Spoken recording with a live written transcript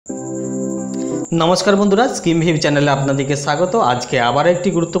नमस्कार बंधुरा scheme hip चैनले आपनादेरके स्वागत। आज के आबार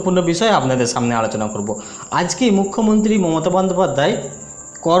एक गुरुत्वपूर्ण विषय आपनादेर सामने आलोचना करब। आज के मुख्यमंत्री ममता बंदोपाध्याय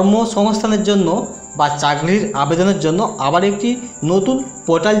কর্মসংস্থানের জন্য বা চাকরির আবেদনের জন্য আবার একটি নতুন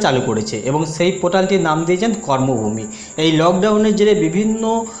পোর্টাল চালু করেছে এবং সেই পোর্টালটির নাম দিয়েছেন কর্মভূমি। এই লকডাউনের জেরে বিভিন্ন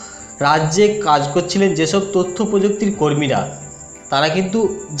রাজ্যে কাজ করছিলেন যেসব তথ্য প্রযুক্তির কর্মীরা, তারা কিন্তু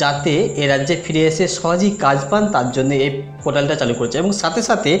যাতে এ রাজ্যে ফিরে এসে সহজেই কাজ পান তার জন্য এই পোর্টালটা চালু করেছে এবং সাথে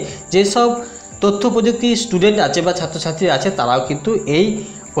সাথে যেসব তথ্য প্রযুক্তি স্টুডেন্ট আছে বা ছাত্রছাত্রী আছে তারাও কিন্তু এই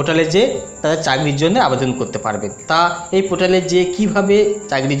পোর্টালে যে তাদের চাকরির জন্য আবেদন করতে পারবেন। তা এই পোর্টালে যে কিভাবে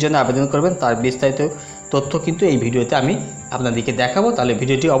চাকরির জন্য আবেদন করবেন তার বিস্তারিত তথ্য কিন্তু এই ভিডিওতে আমি আপনাদেরকে দেখাবো। তাহলে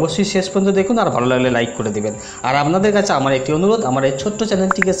ভিডিওটি অবশ্যই শেষ পর্যন্ত দেখুন আর ভালো লাগলে লাইক করে দেবেন। আর আপনাদের কাছে আমার একটি অনুরোধ, আমার এই ছোট্ট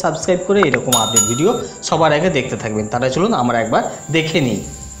চ্যানেলটিকে সাবস্ক্রাইব করে এরকম আপডেট ভিডিও সবার আগে দেখতে থাকবেন। তাহলে চলুন আমরা একবার দেখে নিই।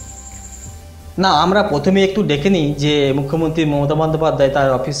 না, আমরা প্রথমে একটু দেখে নিই যে মুখ্যমন্ত্রী মমতা বন্দ্যোপাধ্যায় তার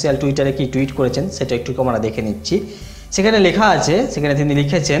অফিসিয়াল টুইটারে কি টুইট করেছেন সেটা একটু আমরা দেখে নিচ্ছি। সেখানে লেখা আছে, সেখানে তিনি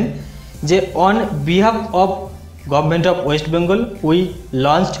লিখেছেন যে on behalf of government of West Bengal we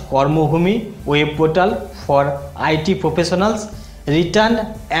launched Karmabhumi web portal for IT professionals return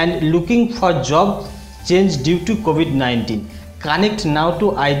and looking for job change due to COVID-19 connect now two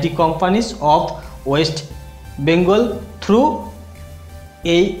IT companies of West Bengal through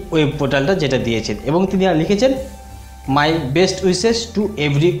এই web পোর্টালটা যেটা দিয়েছেন এবং তিনি আর লিখেছেন my best wishes to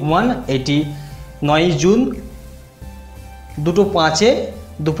every one. এটি 9 June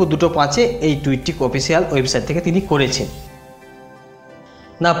দুপুর 2:05 এই টুইটটি official website থেকে তিনি করেছেন।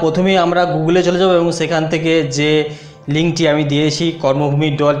 না, প্রথমেই আমরা গুগলে চলে যাব এবং সেখান থেকে যে লিঙ্কটি আমি দিয়েছি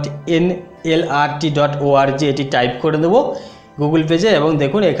karmabhumi.nlrt.org এটি টাইপ করে দেবো গুগল পেজে এবং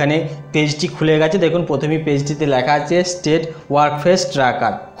দেখুন এখানে পেজটি খুলে গেছে। দেখুন প্রথমেই পেজটিতে লেখা আছে স্টেট ওয়ার্কফোর্স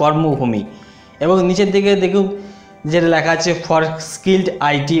ট্র্যাকার কর্মভূমি এবং নিচের দিকে দেখুন যেটা লেখা আছে ফর স্কিল্ড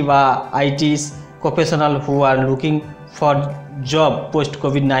আইটি বা itis professional who are looking for job post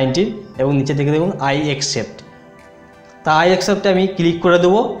COVID-19 এবং নিচের দিকে দেখুন আই অ্যাকসেপ্ট। তা আই অ্যাকসেপ্টে আমি ক্লিক করে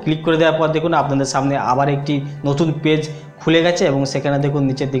দেবো। ক্লিক করে দেওয়ার পর দেখুন আপনাদের সামনে আবার একটি নতুন পেজ খুলে গেছে এবং সেখানে দেখুন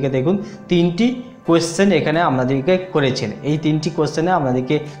নিচের দিকে দেখুন 3টি কোয়েশ্চেন এখানে আপনাদেরকে করেছেন। এই 3টি কোয়েশ্চেনে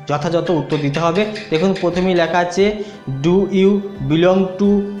আপনাদেরকে যথাযথ উত্তর দিতে হবে। দেখুন প্রথমেই লেখা আছে do you belong to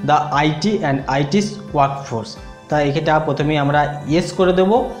the IT and itis workforce. তা এটা প্রথমেই আমরা ইয়েস করে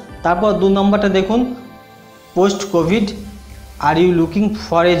দেবো। তারপর 2 নম্বরটা দেখুন post Covid are you looking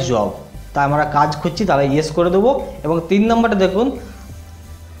for a job, তা আমরা কাজ খুঁজছি তাহলে ইয়েস করে দেবো। এবং 3 নম্বরটা দেখুন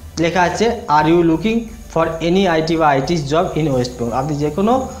লেখা আছে are you looking for any IT বা itis job in West Bengal, আপনি যে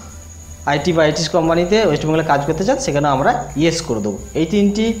কোনো আইটি বা আইটিস কোম্পানিতে ওয়েস্ট বেঙ্গলে কাজ করতে চান সেখানে আমরা ইয়েস করে দেবো। এই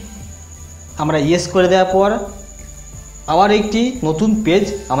 3টি আমরা ইয়েস করে দেওয়ার পর আবার একটি নতুন পেজ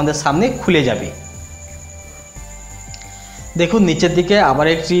আমাদের সামনে খুলে যাবে। দেখুন নিচের দিকে আবার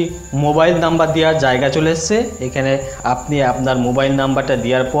একটি মোবাইল নাম্বার দেওয়ার জায়গা চলে এসছে। এখানে আপনি আপনার মোবাইল নাম্বারটা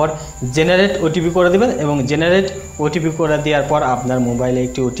দেওয়ার পর জেনারেট ওটিপি করে দেবেন এবং জেনারেট ওটিপি করে দেওয়ার পর আপনার মোবাইলে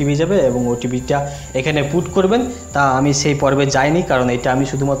একটি ওটিপি যাবে এবং ওটিপিটা এখানে পুট করবেন। তা আমি সেই পর্বে যাইনি কারণ এটা আমি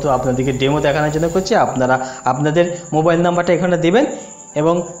শুধুমাত্র আপনাদেরকে ডেমো দেখানোর জন্য করছি। আপনারা আপনাদের মোবাইল নাম্বারটা এখানে দেবেন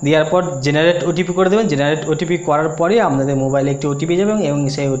এবং দেওয়ার পর জেনারেট ওটিপি করে দেবেন। জেনারেট ওটিপি করার পরে আপনাদের মোবাইলে একটি ওটিপি যাবে এবং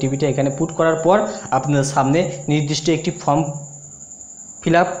সেই ওটিপিটা এখানে পুট করার পর আপনাদের সামনে নির্দিষ্ট একটি ফর্ম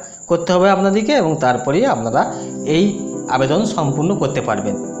ফিল আপ করতে হবে আপনাদেরকে এবং তারপরেই আপনারা এই আবেদন সম্পূর্ণ করতে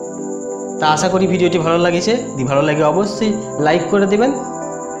পারবেন। তা আশা করি ভিডিওটি ভালো লাগেছে। যদি ভালো লাগে অবশ্যই লাইক করে দেবেন।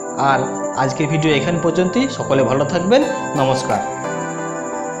 আর আজকের ভিডিও এখান পর্যন্তই। সকলে ভালো থাকবেন। নমস্কার।